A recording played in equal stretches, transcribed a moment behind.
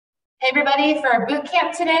Everybody, for boot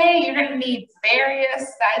camp today, you're going to need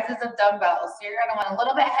various sizes of dumbbells. So you're going to want a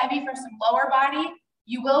little bit heavy for some lower body.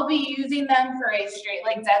 You will be using them for a straight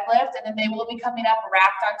leg deadlift, and then they will be coming up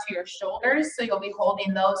wrapped onto your shoulders. So you'll be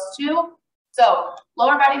holding those two. So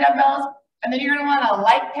lower body dumbbells, and then you're going to want a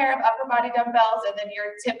light pair of upper body dumbbells, and then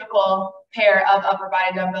your typical pair of upper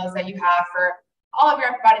body dumbbells that you have for all of your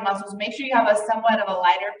upper body muscles. Make sure you have a somewhat of a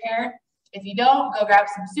lighter pair. If you don't, go grab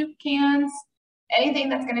some soup cans. Anything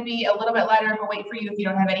that's going to be a little bit lighter of a weight for you if you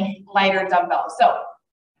don't have any lighter dumbbells. So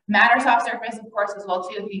mat or soft surface, of course, as well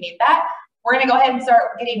too, if you need that. We're going to go ahead and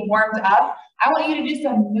start getting warmed up. I want you to do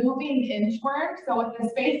some moving inchworm. So with the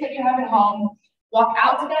space that you have at home, walk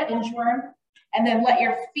out to that inchworm and then let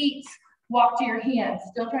your feet walk to your hands.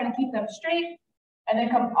 Still trying to keep them straight, and then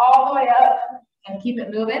come all the way up and keep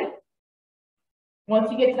it moving.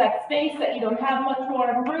 Once you get to that space that you don't have much more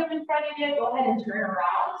room in front of you, go ahead and turn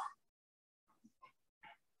around.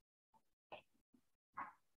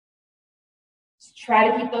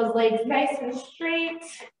 Try to keep those legs nice and straight,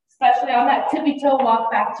 especially on that tippy toe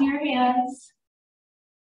walk back to your hands.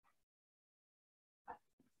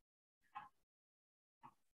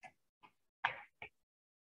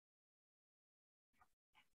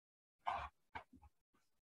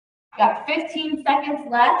 Got 15 seconds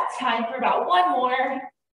left. Time for about one more.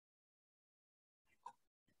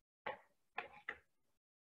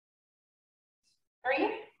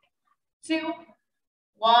 3, 2,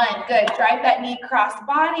 1. Good. Drive that knee cross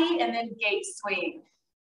body and then gate swing.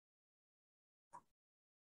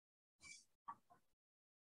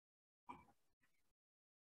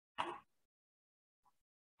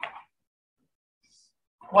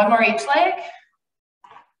 One more each leg.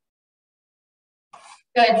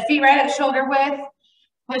 Good. Feet right at shoulder width.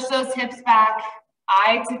 Push those hips back.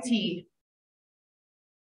 I to T.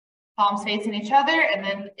 Palms facing each other and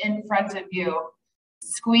then in front of you.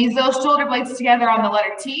 Squeeze those shoulder blades together on the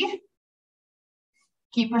letter T.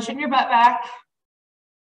 Keep pushing your butt back.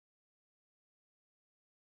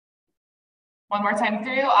 One more time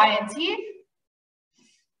through, I and T.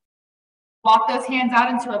 Walk those hands out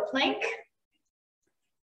into a plank.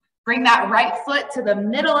 Bring that right foot to the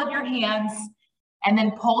middle of your hands and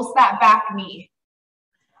then pulse that back knee.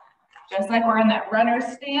 Just like we're in that runner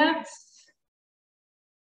stance.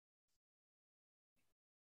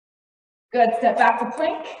 Good, step back to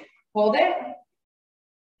plank, hold it,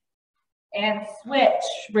 and switch.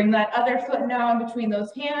 Bring that other foot now in between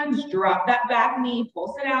those hands, drop that back knee,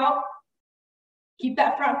 pulse it out. Keep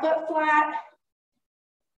that front foot flat.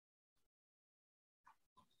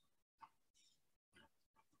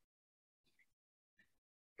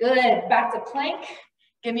 Good, back to plank.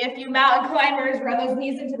 Give me a few mountain climbers, run those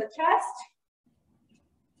knees into the chest.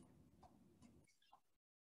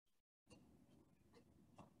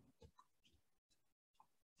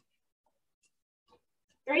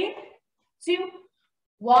 3, 2,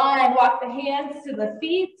 1. Walk the hands to the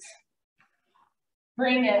feet.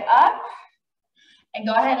 Bring it up. And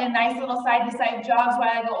go ahead and nice little side-to-side jogs while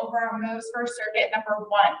I go over our moves for circuit number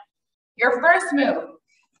 1. Your first move,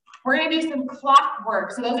 we're going to do some clock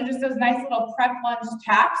work. So those are just those nice little prep lunge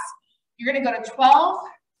taps. You're going to go to 12,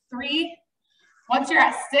 3. Once you're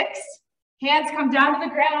at 6, hands come down to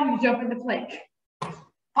the ground, you jump into plank.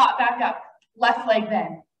 Pop back up. Left leg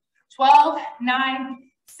then. 12, 9,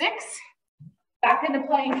 6, back into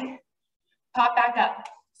plank, pop back up.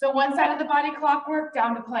 So one side of the body clock work,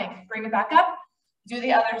 down to plank. Bring it back up, do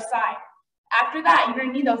the other side. After that, you're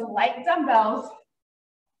gonna need those light dumbbells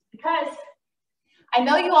because I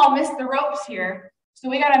know you all missed the ropes here. So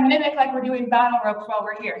we gotta mimic like we're doing battle ropes while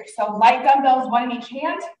we're here. So light dumbbells, one in each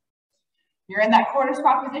hand. You're in that quarter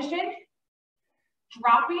squat position,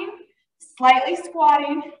 dropping, slightly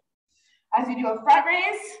squatting as you do a front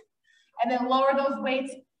raise, and then lower those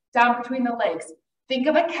weights down between the legs. Think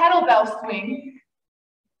of a kettlebell swing.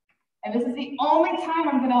 And this is the only time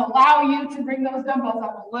I'm gonna allow you to bring those dumbbells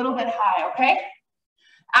up a little bit high, okay?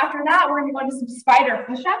 After that, we're gonna go into some spider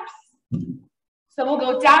push-ups. So we'll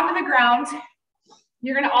go down to the ground.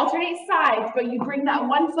 You're gonna alternate sides, but you bring that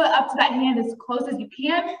one foot up to that hand as close as you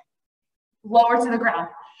can, lower to the ground.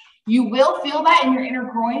 You will feel that in your inner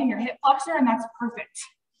groin and your hip flexor, and that's perfect.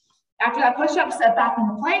 After that push-up, step back in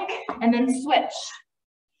the plank, and then switch.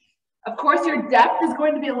 Of course, your depth is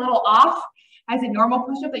going to be a little off as a normal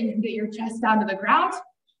push-up that you can get your chest down to the ground.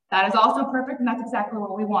 That is also perfect, and that's exactly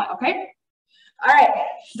what we want, okay? All right,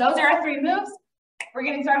 those are our 3 moves. We're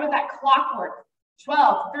getting started with that clock work.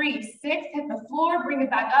 12, 3, 6, hit the floor, bring it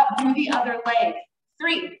back up, do the other leg.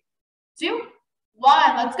 3, 2,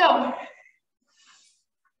 1, let's go.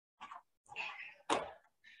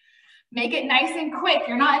 Make it nice and quick.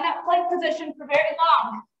 You're not in that plank position for very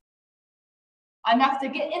long. enough to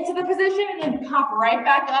get into the position and then pop right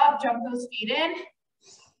back up, jump those feet in.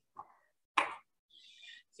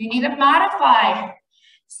 If you need to modify,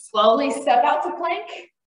 slowly step out to plank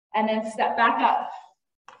and then step back up.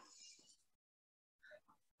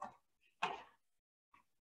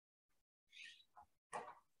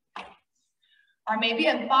 Or maybe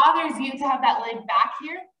it bothers you to have that leg back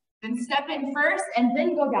here, then step in first and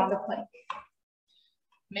then go down to plank.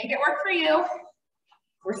 Make it work for you.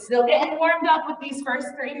 We're still getting warmed up with these first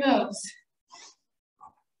 3 moves.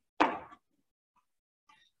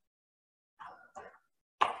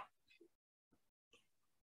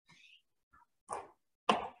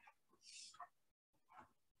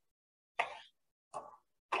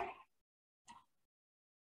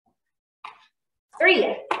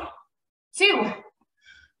 Three, 2,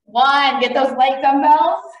 1. Get those light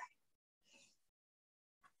dumbbells.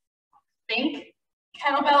 Think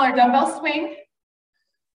kettlebell or dumbbell swing.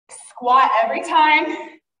 Squat every time.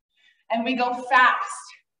 And we go fast.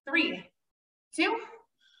 3, 2,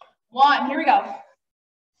 1. Here we go.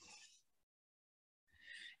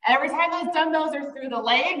 Every time those dumbbells are through the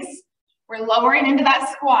legs, we're lowering into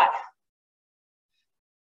that squat.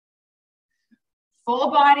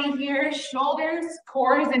 Full body here, shoulders,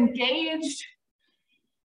 core is engaged.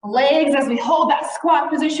 Legs as we hold that squat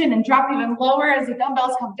position and drop even lower as the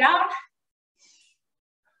dumbbells come down.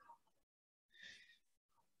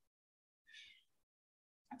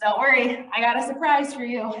 Don't worry, I got a surprise for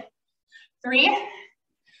you. 3,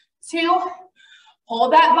 2,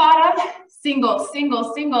 hold that bottom. Singles,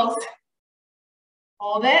 singles, singles.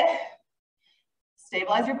 Hold it.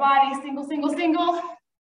 Stabilize your body, single, single, single.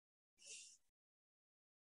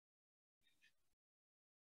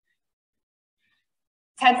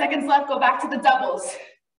 Ten seconds left, go back to the doubles.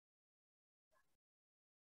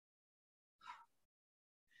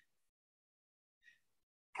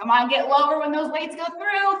 Come on, get lower when those weights go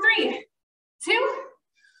through. 3, 2,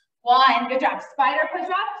 1. Good job. Spider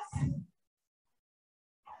push-ups.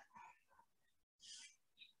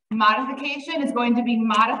 Modification is going to be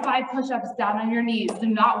modified push-ups down on your knees. Do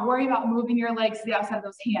not worry about moving your legs to the outside of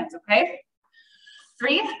those hands, okay?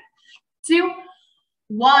 3, 2,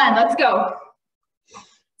 1. Let's go.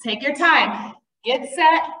 Take your time. Get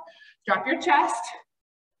set. Drop your chest.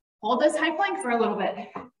 Hold this high plank for a little bit.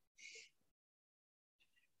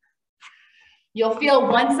 You'll feel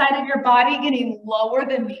one side of your body getting lower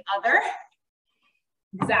than the other.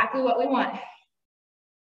 Exactly what we want.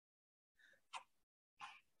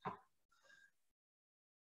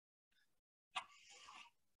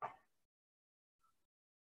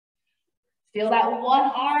 Feel that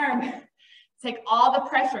one arm take all the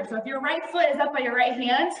pressure. So if your right foot is up by your right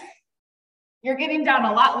hand, you're getting down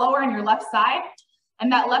a lot lower on your left side,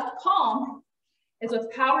 and that left palm is what's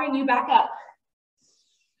powering you back up.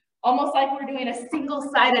 Almost like we're doing a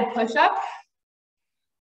single-sided push-up.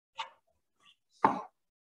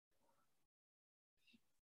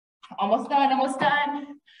 Almost done, almost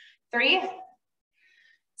done. 3,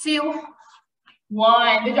 2,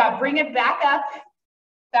 1. Good job. Bring it back up.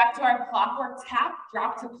 Back to our clockwork tap.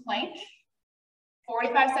 Drop to plank.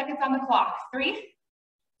 45 seconds on the clock. 3,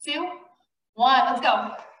 2, 1. Let's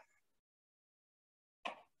go.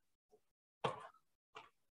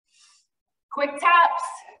 Quick taps.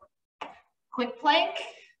 Quick plank.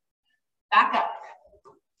 Back up.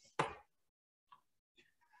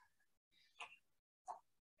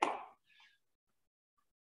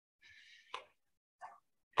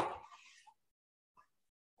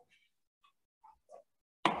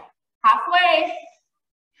 Halfway.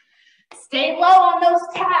 Stay low on those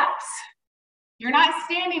taps. You're not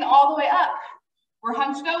standing all the way up. We're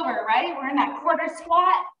hunched over, right? We're in that quarter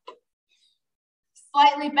squat.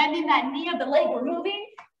 Slightly bending that knee of the leg we're moving.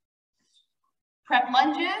 Prep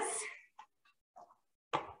lunges.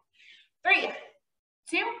 3,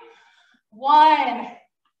 2, 1.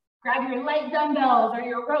 Grab your leg dumbbells or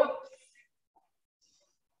your ropes.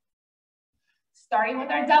 Starting with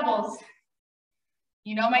our doubles.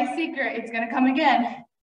 You know my secret, it's gonna come again.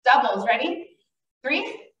 Doubles, ready?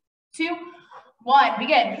 3, 2, 1,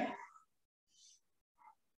 begin.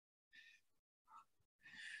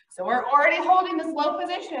 So we're already holding this low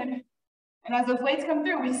position. And as those weights come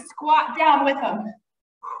through, we squat down with them.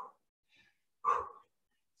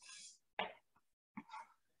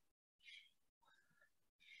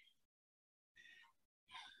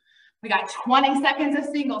 We got 20 seconds of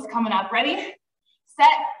singles coming up. Ready? Set,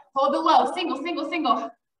 hold the low, single, single, single.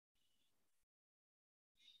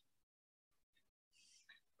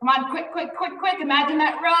 Come on, quick, quick, quick, quick. Imagine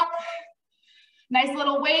that rope. Nice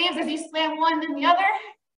little waves as you slam one then the other.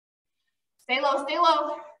 Stay low, stay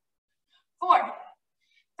low. 4,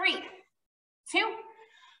 3, 2,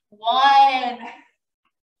 1.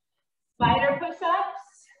 Spider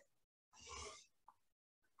push-ups.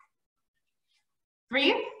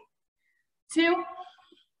 3, 2,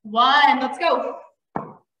 1. Let's go.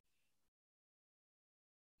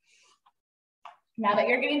 Now that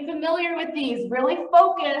you're getting familiar with these, really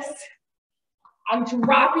focus on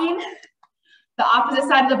dropping the opposite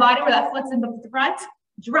side of the body where that foot's in the front.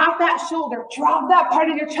 Drop that shoulder, drop that part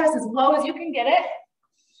of your chest as low as you can get it.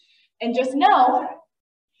 And just know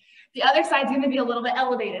the other side's gonna be a little bit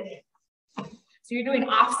elevated. So you're doing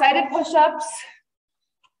off-sided push-ups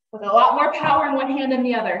with a lot more power in one hand than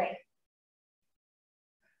the other.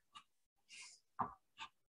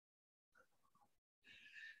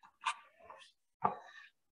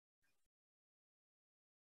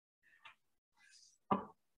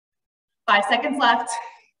 Five seconds left.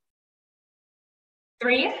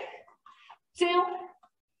 3, 2,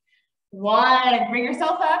 1. Bring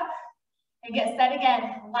yourself up and get set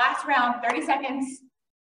again. Last round, 30 seconds.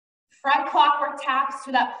 Front clockwork taps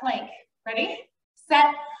to that plank. Ready,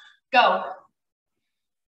 set, go.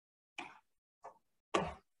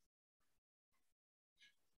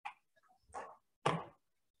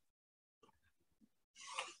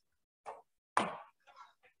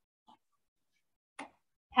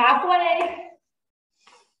 Halfway.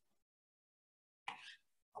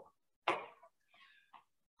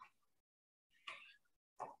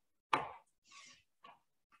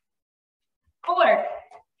 Four,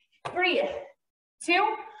 3,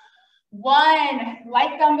 2, 1.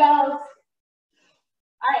 Light dumbbells. All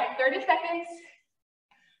right, 30 seconds,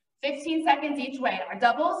 15 seconds each way. Our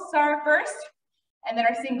doubles start first, and then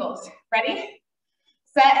our singles. Ready,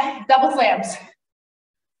 set, double slams.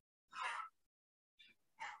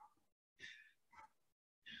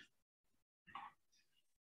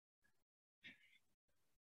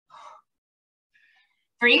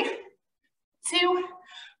 Three, 2,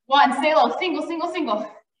 1. Stay low. Single, single,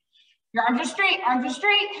 single. Your arms are straight. Arms are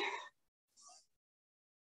straight.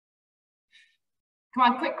 Come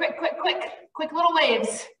on, quick, quick, quick, quick. Quick little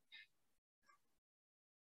waves.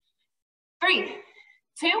 3,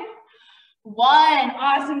 2, 1.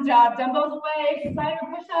 Awesome job. Dumbbells away. Spider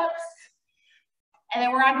push-ups. And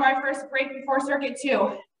then we're on to our first break before circuit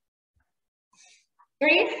 2.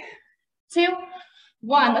 3, 2,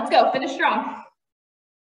 1. Let's go. Finish strong.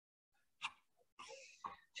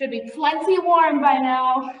 Should be plenty warm by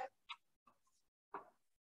now.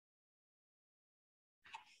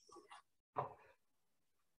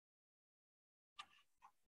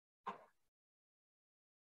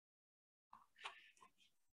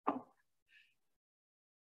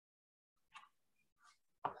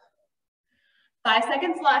 Five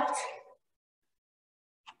seconds left.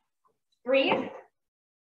 3,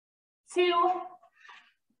 2,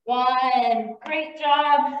 1. Great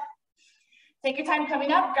job. Take your time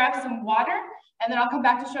coming up, grab some water, and then I'll come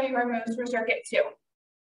back to show you our moves for circuit 2.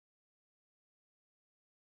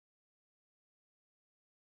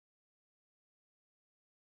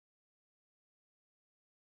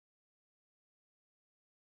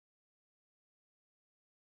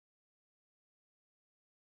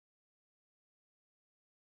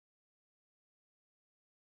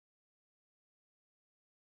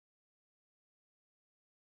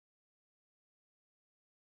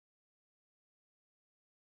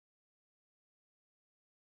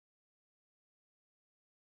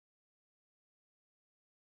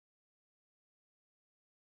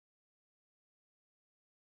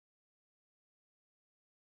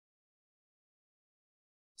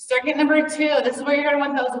 Circuit number 2, this is where you're going to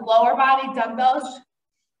want those lower body dumbbells.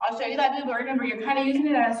 I'll show you that move, but remember, you're kind of using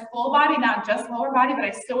it as full body, not just lower body, but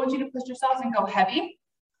I still want you to push yourselves and go heavy.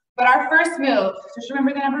 But our first move, just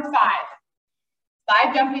remember the number 5.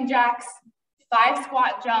 5 jumping jacks, 5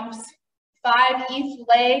 squat jumps, 5 each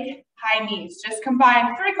leg, high knees. Just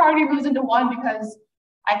combine 3 cardio moves into one because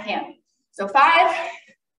I can. So 5,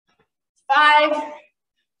 5,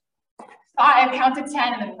 5, count to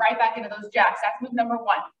 10, and then right back into those jacks. That's move number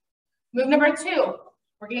 1. Move number 2,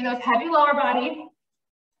 we're getting those heavy lower body.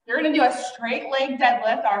 You're gonna do a straight leg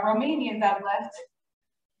deadlift, our Romanian deadlift.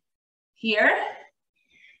 Here,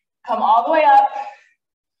 come all the way up,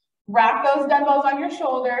 wrap those dumbbells on your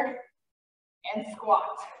shoulder, and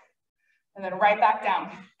squat. And then right back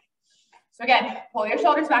down. So again, pull your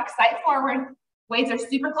shoulders back, sight forward. Weights are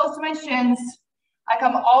super close to my shins. I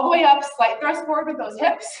come all the way up, slight thrust forward with those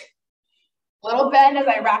hips. Little bend as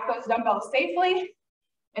I rack those dumbbells safely.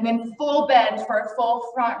 And then full bend for a full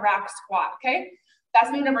front rack squat, okay?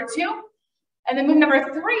 That's move number 2. And then move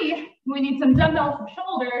number 3, we need some dumbbells from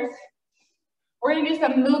shoulders. We're gonna do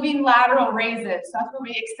some moving lateral raises. So that's where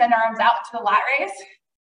we extend our arms out to the lat raise.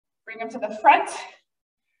 Bring them to the front,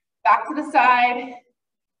 back to the side,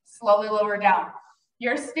 slowly lower down.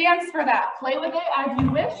 Your stance for that, play with it as you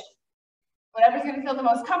wish. Whatever's gonna feel the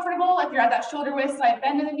most comfortable, if you're at that shoulder width side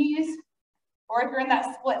bend in the knees, or if you're in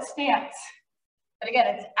that split stance. But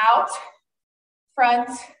again, it's out, front,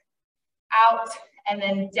 out, and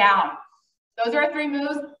then down. Those are our 3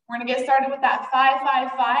 moves. We're gonna get started with that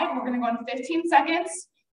 5-5-5. We're gonna go in 15 seconds.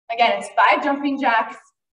 Again, it's 5 jumping jacks,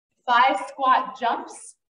 5 squat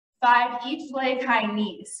jumps, 5 each leg high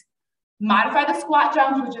knees. Modify the squat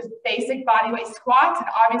jumps, which is basic body weight squats. And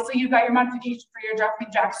obviously you got your modification for your jumping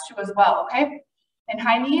jacks too as well, okay? And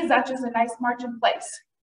high knees, that's just a nice march in place.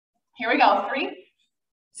 Here we go, 3,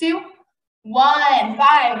 2, 1,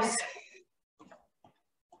 5.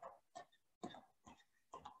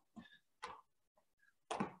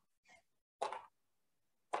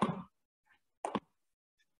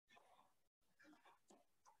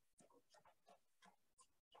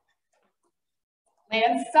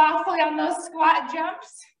 Land softly on those squat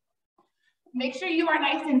jumps. Make sure you are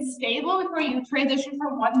nice and stable before you transition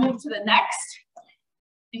from one move to the next.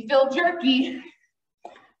 If you feel jerky,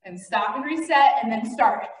 then stop and reset and then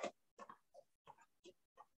start.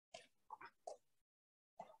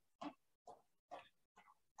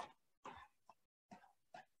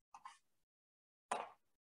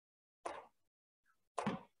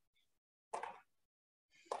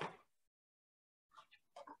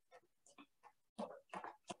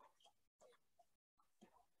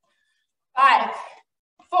 Five,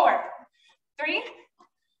 4, 3,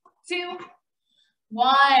 2,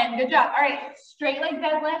 1. Good job. All right, straight leg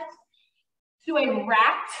deadlift to a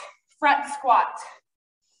racked front squat.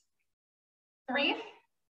 3,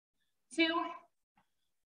 2,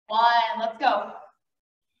 1. Let's go.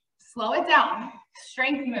 Slow it down.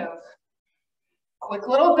 Strength move. Quick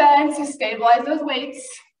little bend to stabilize those weights.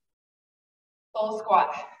 Full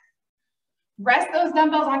squat. Rest those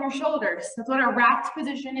dumbbells on your shoulders. That's what a racked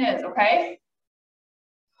position is, okay?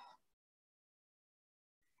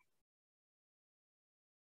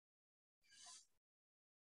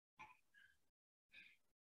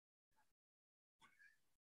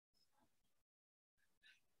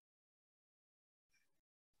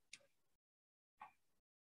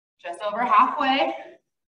 Just over halfway.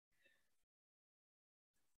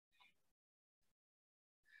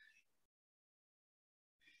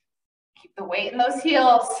 Keep the weight in those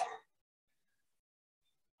heels.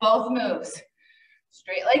 Both moves.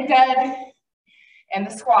 Straight leg dead and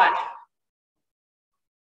the squat.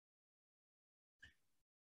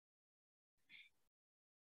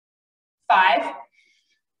 5,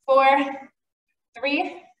 4,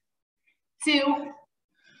 3, 2,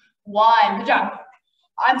 1. Good job.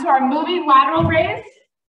 Onto our moving lateral raise.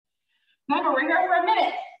 Remember, we're here for a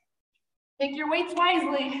minute. Pick your weights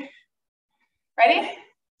wisely. Ready,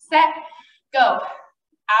 set, go.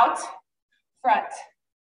 Out, front,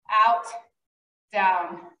 out,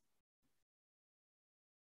 down.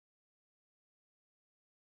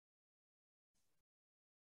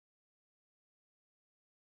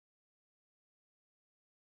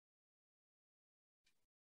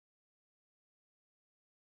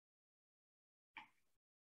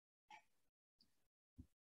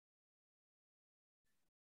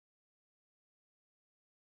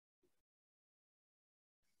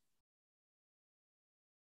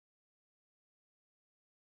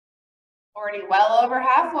 Already well over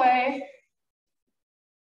halfway.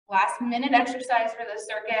 Last minute exercise for this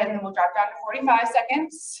circuit, and then we'll drop down to 45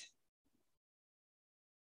 seconds.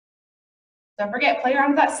 Don't forget, play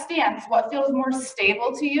around with that stance. What feels more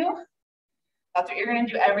stable to you? That's what you're gonna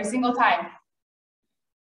do every single time.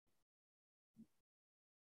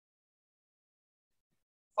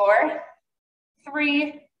 4,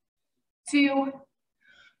 3, 2,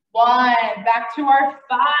 1. Back to our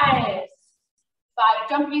 5s. 5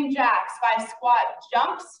 jumping jacks, 5 squat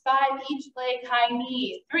jumps, 5 each leg high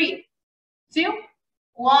knee. 3, 2,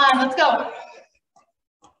 1. Let's go.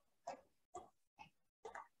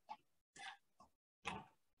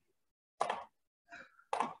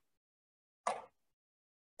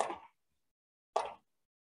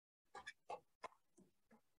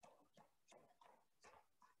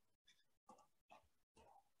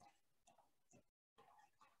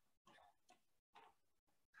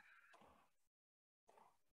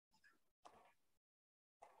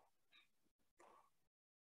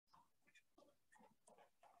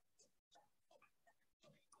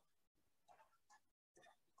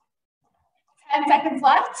 Ten seconds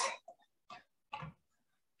left.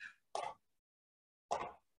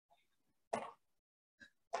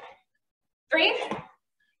 Three,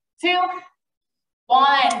 2,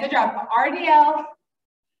 1. Good job. RDL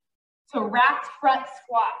to racked front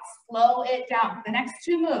squats. Slow it down. The next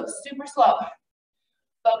two moves, super slow.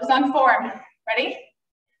 Focus on form. Ready,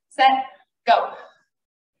 set, go.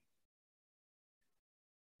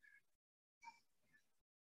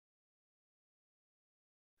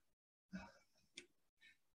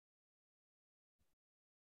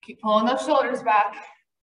 Keep pulling those shoulders back.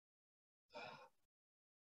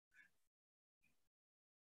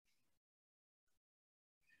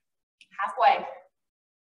 Halfway.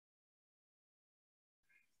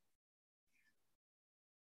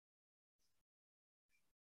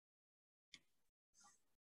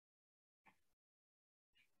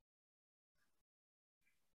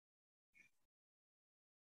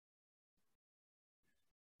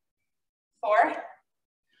 Four,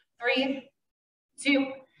 three,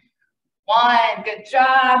 two, one. Good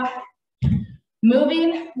job.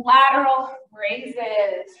 Moving lateral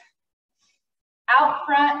raises. Out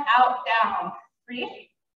front, out down. 3,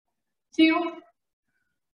 2,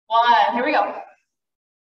 1. Here we go.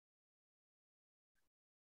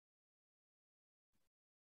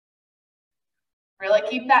 Really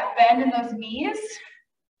keep that bend in those knees,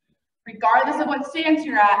 regardless of what stance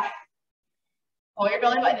you're at. Pull your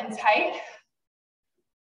belly button in tight.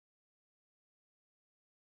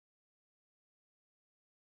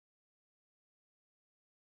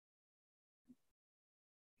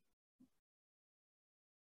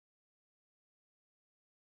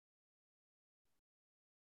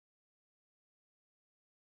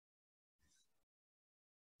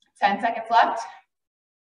 Ten seconds left.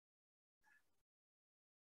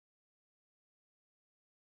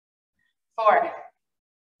 4,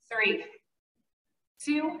 3,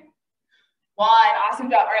 2, 1.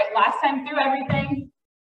 Awesome job. All right, last time through everything.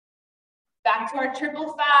 Back to our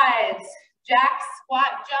triple fives. Jacks,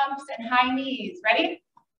 squat, jumps, and high knees. Ready,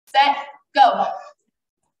 set, go.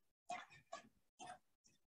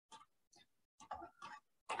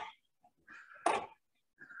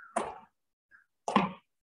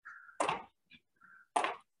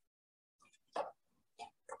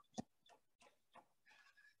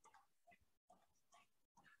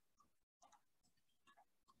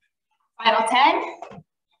 Final 10.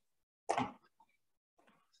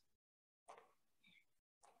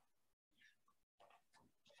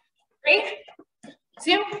 3,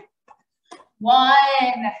 2, 1.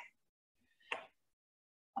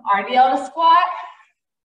 RDL to squat.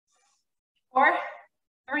 4,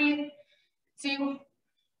 3, 2,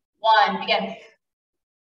 1. Begin.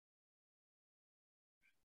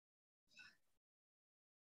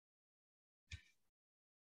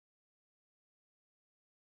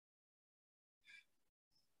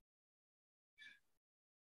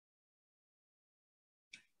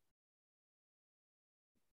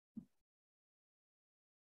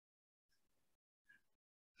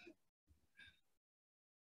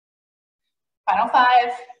 Final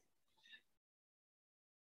 5,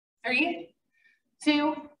 3,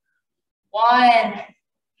 2, 1.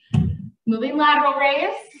 Moving lateral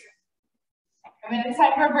raise. And then it's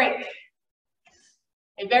time for a break.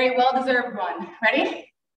 A very well-deserved one.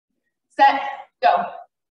 Ready, set, go.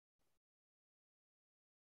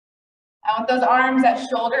 I want those arms at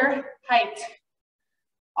shoulder height,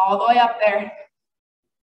 all the way up there.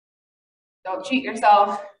 Don't cheat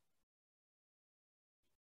yourself.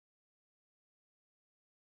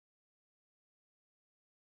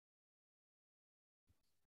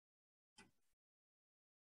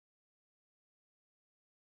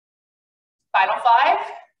 Final 5,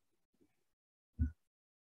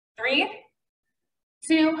 3,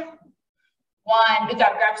 2, 1. Good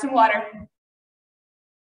job. Grab some water.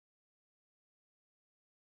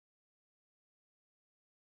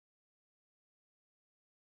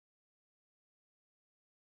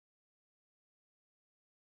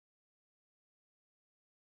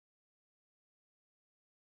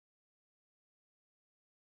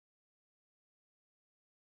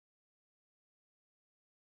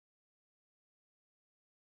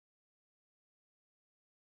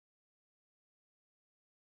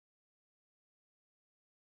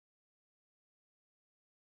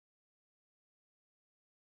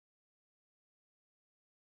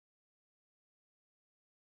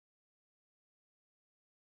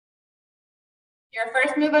 Your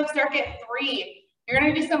first move of circuit 3. You're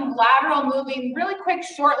gonna do some lateral moving, really quick,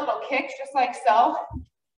 short little kicks, just like so.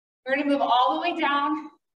 You're gonna move all the way down.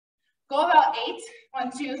 Go about 8.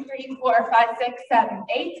 1, 2, 3, 4, 5, 6, 7,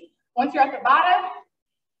 8. Once you're at the bottom,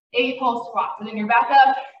 8 pull squats. And then you're back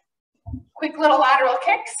up. Quick little lateral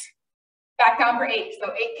kicks. Back down for 8.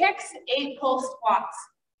 So 8 kicks, 8 pull squats.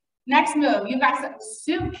 Next move, you've got some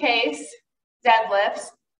suitcase deadlifts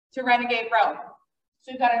to renegade row.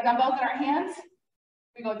 So we've got our dumbbells in our hands.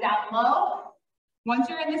 We go down low. Once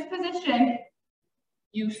you're in this position,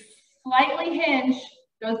 you slightly hinge.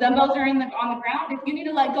 Those dumbbells are on the ground. If you need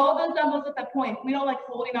to let go of those dumbbells at that point, we don't like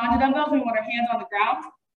holding on to dumbbells. We want our hands on the ground.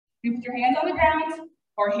 You put your hands on the ground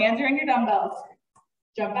or hands are in your dumbbells.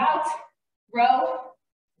 Jump out, row,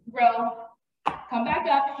 row, come back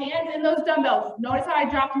up, hands in those dumbbells. Notice how I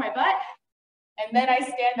dropped my butt and then I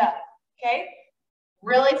stand up, okay?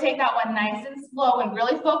 Really take that one nice and slow and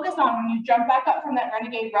really focus on when you jump back up from that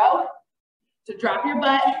renegade row to drop your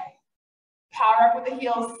butt, power up with the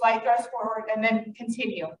heels, slight thrust forward, and then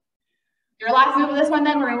continue. Your last move of this one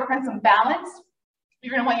then, we're gonna work on some balance.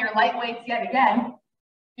 You're gonna want your light weights yet again.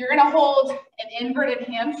 You're gonna hold an inverted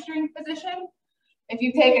hamstring position. If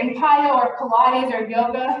you've taken Pyo or Pilates or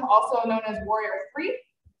yoga, also known as Warrior 3,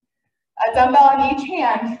 a dumbbell in each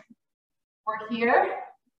hand. We're here.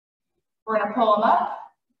 We're gonna pull them up.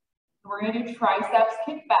 We're gonna do triceps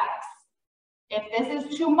kickbacks. If this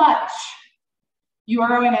is too much, you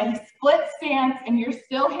are in a split stance and you're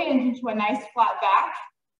still hinged into a nice flat back.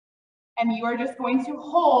 And you are just going to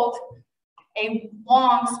hold a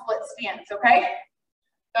long split stance, okay?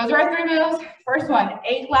 Those are our 3 moves. First one,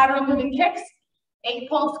 8 lateral moving kicks, 8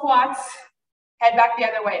 pull squats, head back the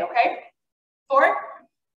other way, okay? 4,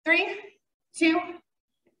 3, 2,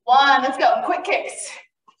 1, let's go, quick kicks.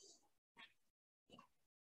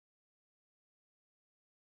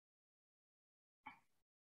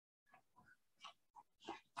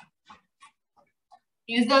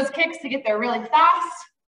 Use those kicks to get there really fast.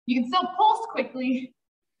 You can still pulse quickly,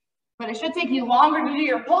 but it should take you longer to do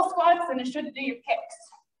your pull squats than it should to do your kicks.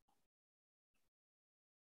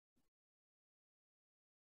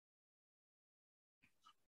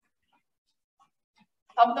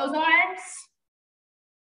 Pump those arms.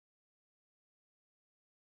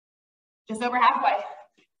 Just over halfway.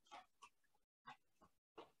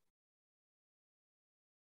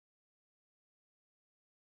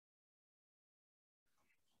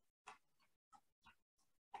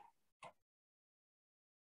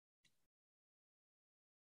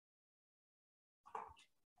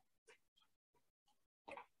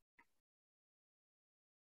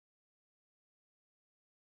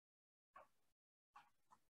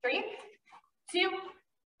 Three, 2,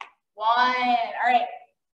 1. All right,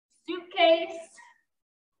 suitcase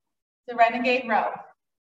to renegade row.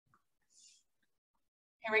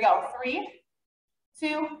 Here we go. 3,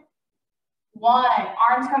 2, 1.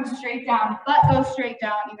 Arms come straight down, butt goes straight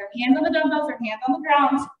down. Either hands on the dumbbells or hands on the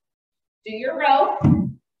ground. Do your row.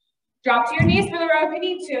 Drop to your knees for the row if you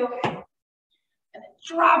need to. And then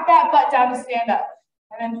drop that butt down to stand up.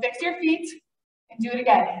 And then fix your feet and do it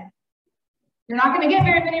again. You're not going to get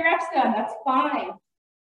very many reps done. That's fine.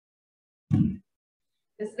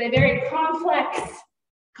 This is a very complex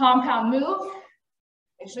compound move.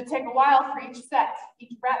 It should take a while for each set,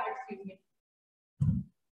 each rep, excuse me.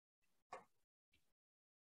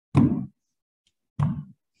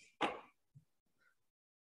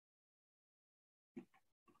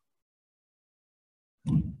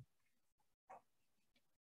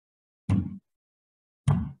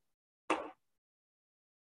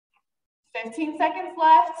 $15 seconds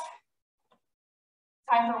left.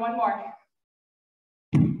 Time for one more.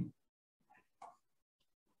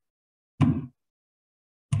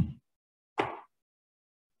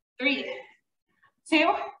 3,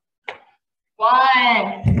 2,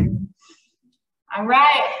 1. All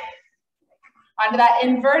right. Onto that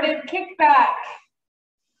inverted kickback.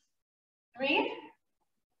 3,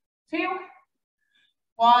 2,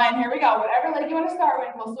 1. Here we go. Whatever leg you want to start with,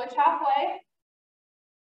 we'll switch halfway.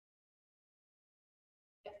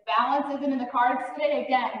 If balance isn't in the cards today,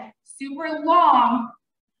 again, super long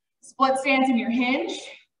split stance in your hinge.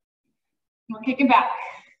 We're kicking back.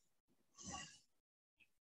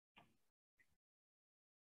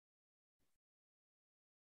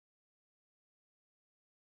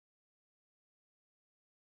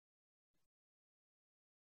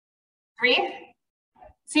 Three,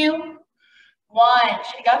 2, 1.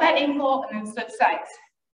 Shake out that ankle and then switch sides.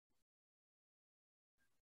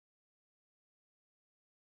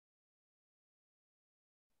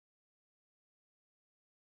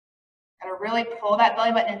 Gotta really pull that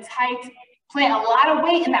belly button in tight. Plant a lot of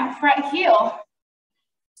weight in that front heel.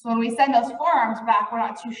 So when we send those forearms back, we're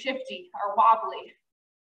not too shifty or wobbly.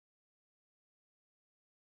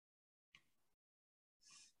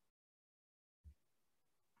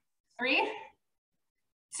 Three,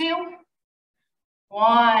 2,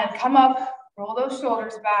 1. Come up, roll those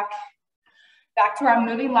shoulders back. Back to our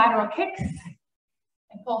moving lateral kicks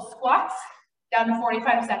and pull squats down to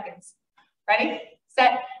 45 seconds. Ready,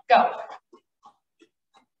 set, go.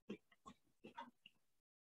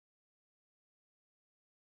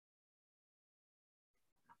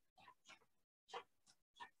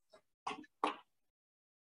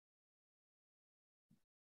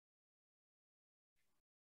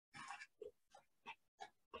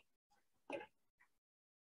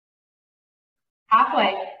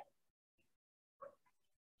 halfway.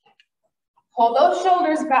 Hold those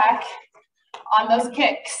shoulders back on those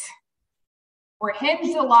kicks. We're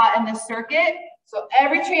hinged a lot in this circuit, so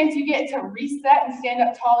every chance you get to reset and stand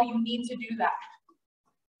up tall, you need to do that.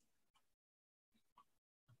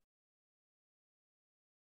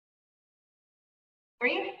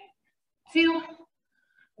 Three, two,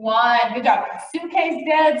 one. Good job. Suitcase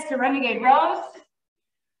deads to renegade rows.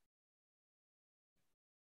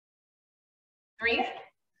 Three,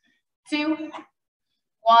 two,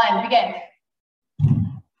 one. Begin.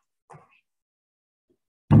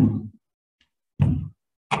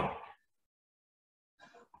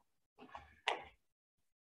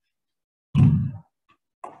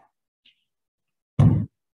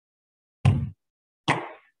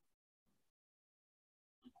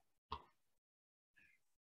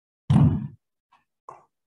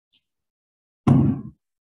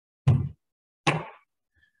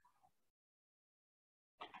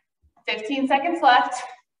 Fifteen seconds left.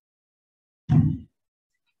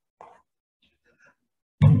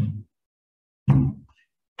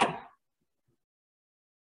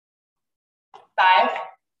 5,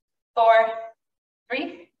 4,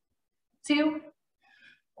 3, 2,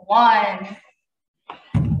 1.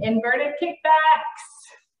 Inverted kickbacks.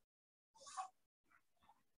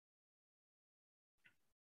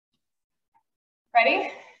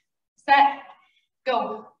 Ready, set,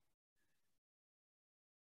 go.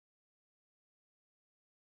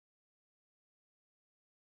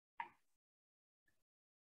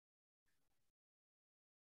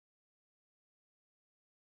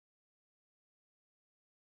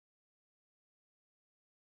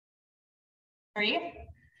 Three,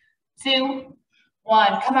 two,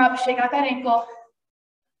 one. Come up, shake out that ankle.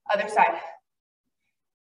 Other side.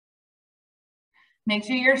 Make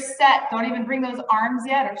sure you're set. Don't even bring those arms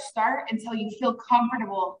yet or start until you feel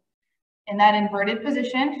comfortable in that inverted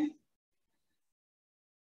position.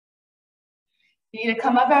 You need to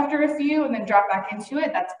come up after a few and then drop back into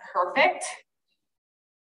it. That's perfect.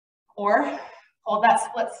 Or hold that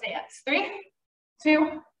split stance. 3,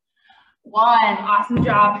 2, 1. Awesome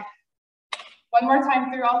job. One more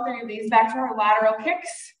time through all three of these. Back to our lateral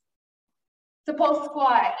kicks. To post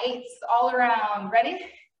squat. 8s all around. Ready,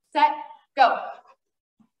 set, go.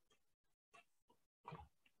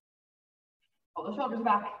 Pull the shoulders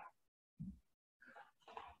back.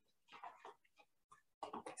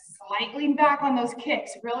 Slightly back on those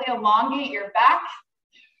kicks. Really elongate your back.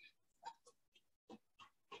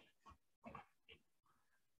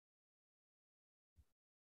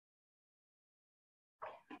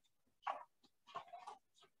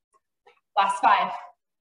 Last 5.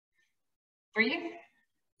 3,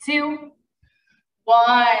 2,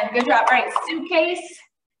 1. Good job. All right, suitcase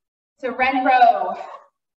to ren row.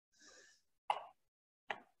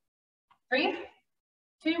 3,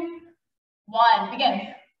 2, 1.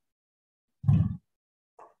 Begin.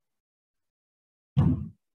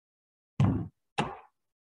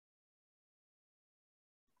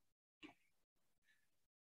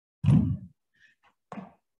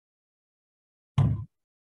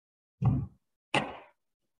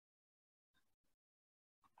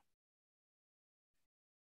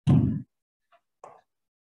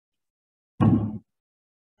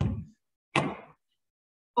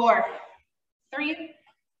 Four, 3,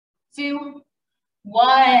 2,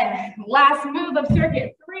 1. Last move of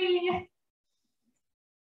circuit 3.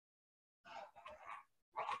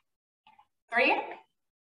 3,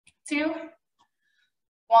 2,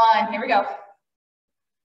 1. Here we go.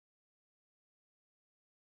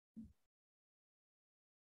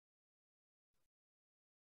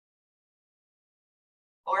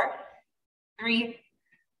 Four, 3,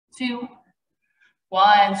 2,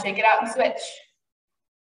 1. Shake it out and switch.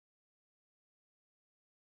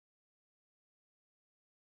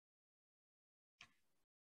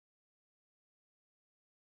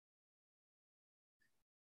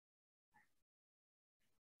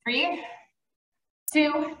 Three,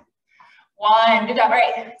 2, 1. Good job. All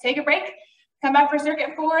right, take a break. Come back for circuit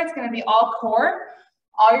 4. It's going to be all core.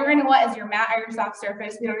 All you're going to want is your mat or your soft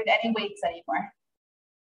surface. We don't need any weights anymore.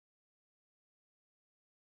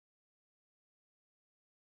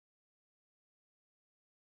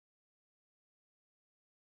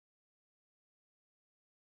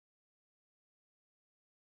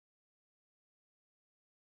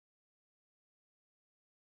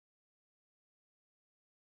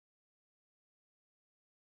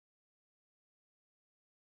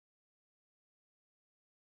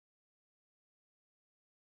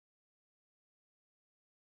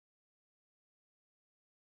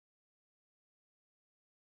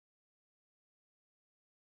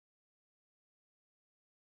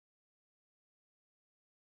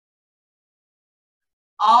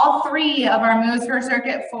 All three of our moves for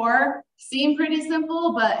circuit 4 seem pretty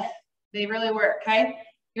simple, but they really work, okay?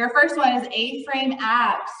 Your first one is A-frame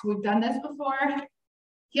abs. We've done this before.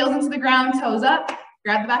 Heels into the ground, toes up,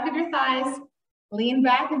 grab the back of your thighs, lean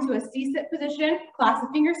back into a C-sit position, clasp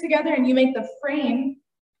the fingers together, and you make the frame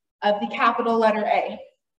of the capital letter A.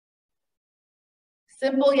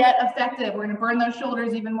 Simple yet effective. We're gonna burn those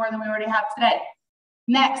shoulders even more than we already have today.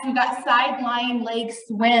 Next, we've got side lying leg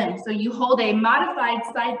swim. So you hold a modified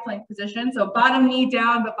side plank position. So bottom knee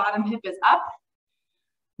down, but bottom hip is up.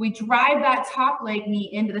 We drive that top leg knee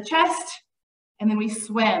into the chest, and then we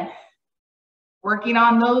swim. Working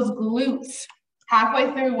on those glutes.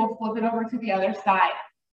 Halfway through, we'll flip it over to the other side.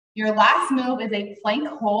 Your last move is a plank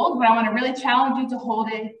hold, but I want to really challenge you to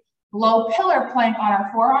hold a low pillar plank on our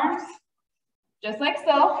forearms, just like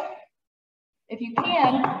so. If you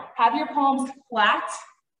can, have your palms flat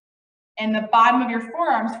and the bottom of your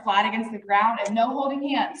forearms flat against the ground and no holding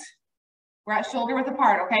hands. We're at shoulder width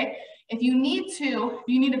apart, okay? If you need to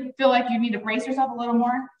feel like you need to brace yourself a little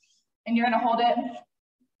more, and you're gonna hold it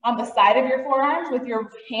on the side of your forearms with your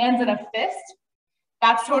hands in a fist,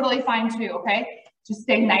 that's totally fine too, okay? Just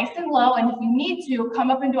stay nice and low, and if you need to, come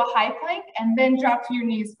up into a high plank and then drop to your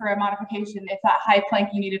knees for a modification if that high plank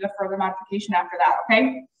you needed a further modification after that,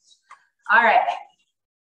 okay? All right,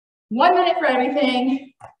 1 minute for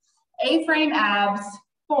everything. A-frame abs,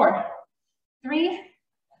 4, 3,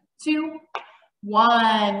 2,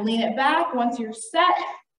 1. Lean it back once you're set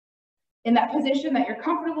in that position that you're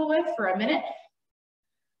comfortable with for a minute.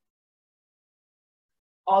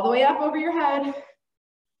 All the way up over your head,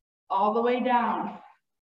 all the way down.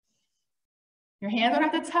 Your hands don't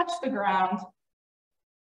have to touch the ground,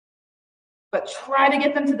 but try to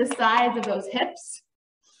get them to the sides of those hips.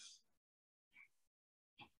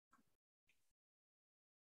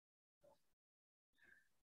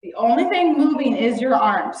 The only thing moving is your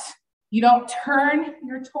arms. You don't turn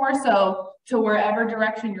your torso to wherever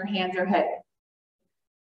direction your hands are headed.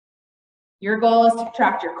 Your goal is to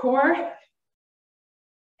contract your core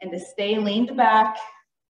and to stay leaned back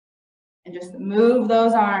and just move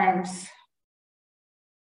those arms.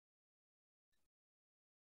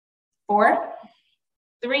 4,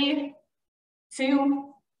 3,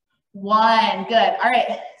 2, 1. Good. All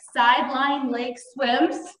right, sideline leg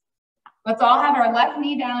swims. Let's all have our left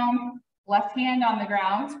knee down, left hand on the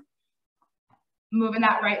ground. Moving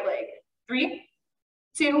that right leg. 3,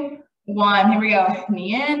 2, 1. Here we go.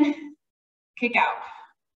 Knee in, kick out.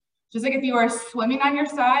 Just like if you were swimming on your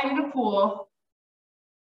side in a pool.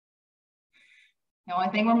 The only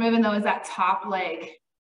thing we're moving though is that top leg.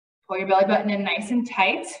 Pull your belly button in nice and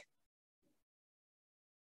tight.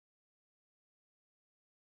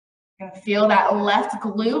 You're gonna feel that left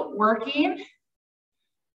glute working.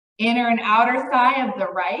 Inner and outer thigh of the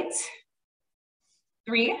right.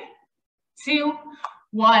 3, 2,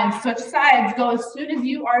 1. Switch sides. Go as soon as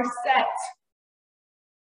you are set.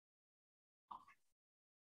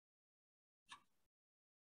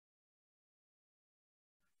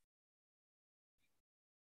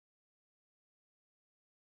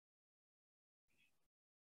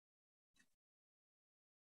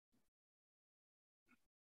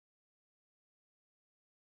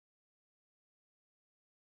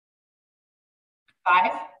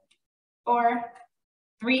 Five, 4,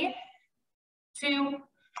 3, 2,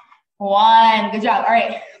 1. Good job. All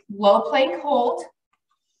right, low plank hold.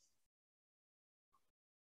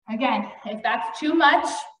 Again, if that's too much,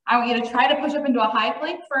 I want you to try to push up into a high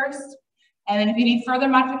plank first. And then if you need further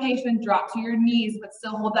modification, drop to your knees, but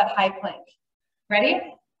still hold that high plank. Ready,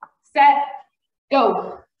 set,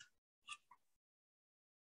 go.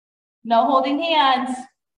 No holding hands.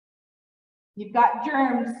 You've got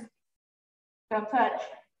germs. Don't touch.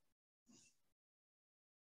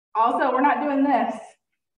 Also, we're not doing this.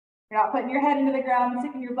 You're not putting your head into the ground and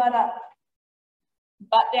sticking your butt up.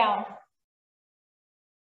 Butt down.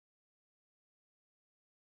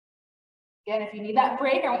 Again, if you need that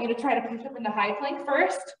break, I want you to try to push up into high plank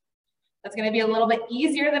first. That's going to be a little bit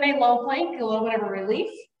easier than a low plank, a little bit of a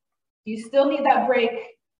relief. If you still need that break,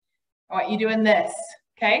 I want you doing this,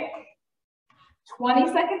 okay? 20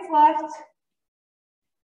 seconds left.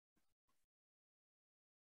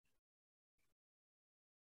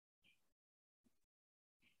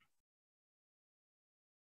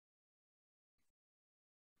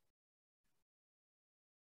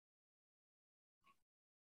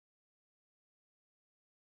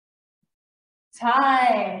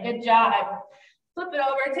 Time. Good job. Flip it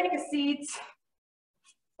over, take a seat.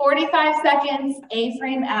 45 seconds,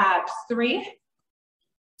 A-frame abs. 3,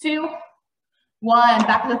 2, 1.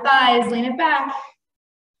 Back to the thighs, lean it back.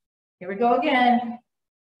 Here we go again.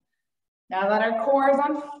 Now that our core is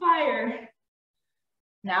on fire,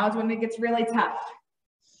 now is when it gets really tough.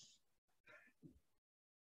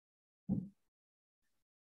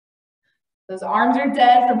 Those arms are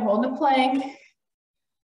dead from holding the plank.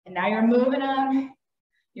 And now you're moving them.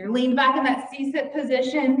 You're leaned back in that C-sit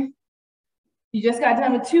position. You just got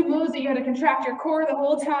done with 2 moves that you had to contract your core the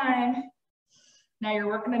whole time. Now you're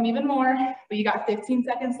working them even more, but you got 15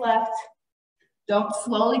 seconds left. Don't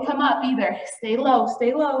slowly come up either. Stay low,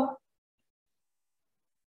 stay low.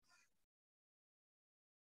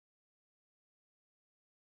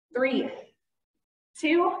 3,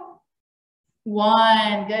 2,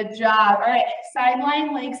 1. Good job. All right,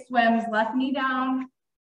 sideline leg swims, left knee down.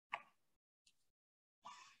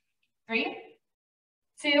 3,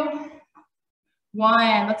 2,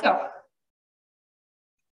 1. Let's go.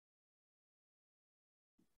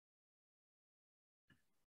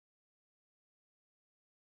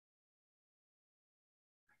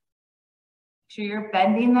 Make sure you're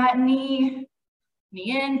bending that knee.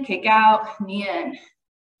 Knee in, kick out, knee in.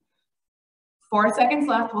 4 seconds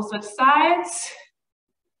left. We'll switch sides.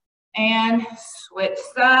 And switch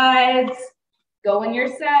sides. Go in your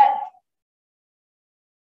set.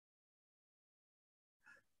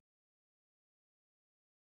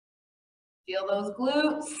 Feel those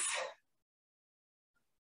glutes.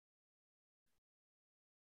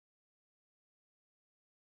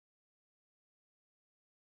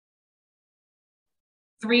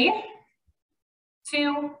 3,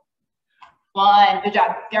 2, 1. Good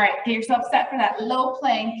job. All right, get yourself set for that low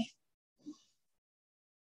plank.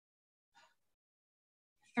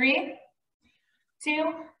 3,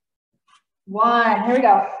 2, 1. Here we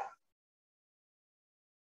go.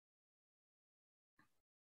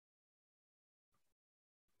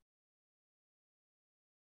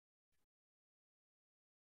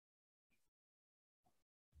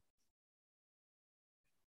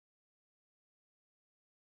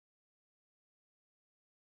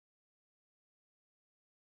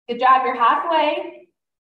 Good job, you're halfway.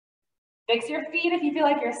 Fix your feet if you feel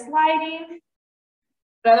like you're sliding.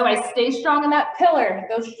 But otherwise, stay strong in that pillar,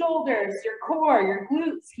 those shoulders, your core, your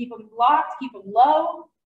glutes. Keep them locked, keep them low.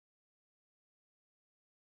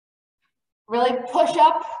 Really push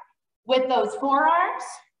up with those forearms.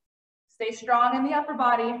 Stay strong in the upper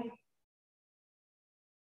body.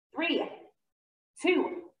 3,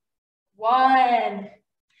 2, 1.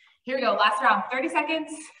 Here we go, last round, 30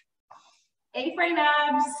 seconds. A-frame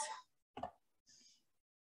abs.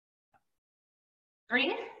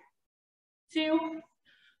 3, 2,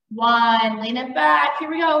 1. Lean it back. Here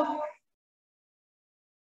we go.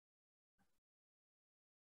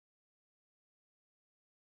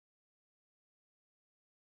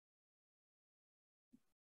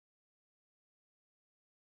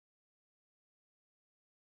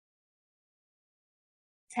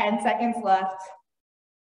 Ten seconds left.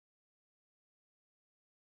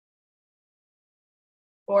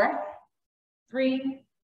 4, 3,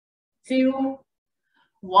 2,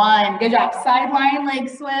 1. Good job. Sideline leg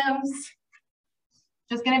swims.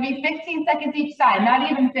 Just going to be 15 seconds each side, not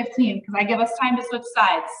even 15, because I give us time to switch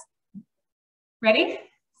sides. Ready,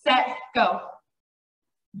 set, go.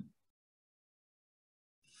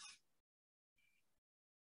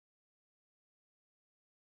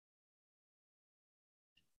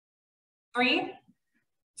 3,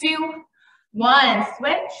 2, 1.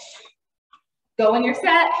 Switch. Go in your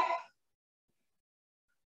set.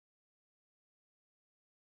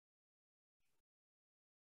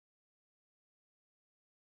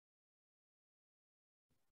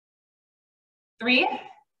 3,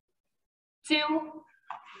 2, 1.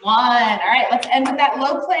 All right, let's end with that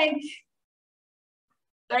low plank.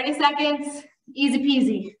 30 seconds, easy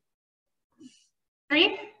peasy.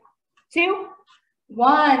 3, 2,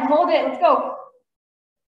 1. Hold it, let's go.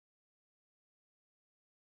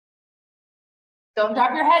 Don't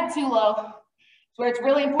drop your head too low. It's where it's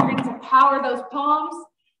really important to power those palms,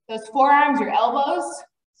 those forearms, your elbows.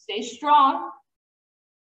 Stay strong.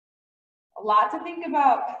 A lot to think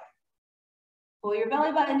about. Pull your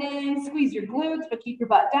belly button in, squeeze your glutes, but keep your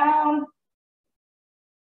butt down.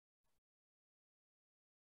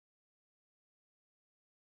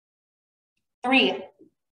 Three,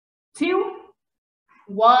 2,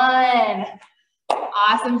 1.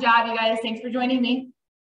 Awesome job, you guys. Thanks for joining me.